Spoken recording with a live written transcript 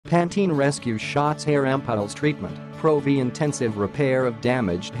Pantene Rescue Shots Hair Ampoules Treatment, Pro V Intensive Repair of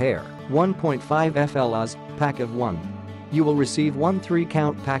Damaged Hair, 1.5 FLs, pack of 1. You will receive one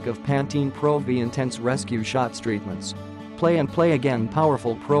 3-count pack of Pantene Pro V Intense Rescue Shots treatments. Play and play again.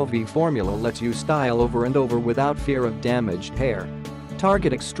 Powerful Pro V formula lets you style over and over without fear of damaged hair.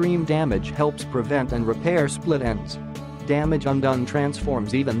 Target extreme damage, helps prevent and repair split ends. Damage UNDONE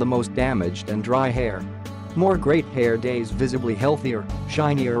transforms even the most damaged and dry hair. More great hair days, visibly healthier,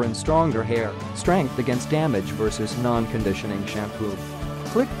 shinier and stronger hair, strength against damage versus non-conditioning shampoo.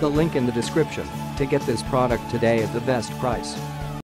 Click the link in the description to get this product today at the best price.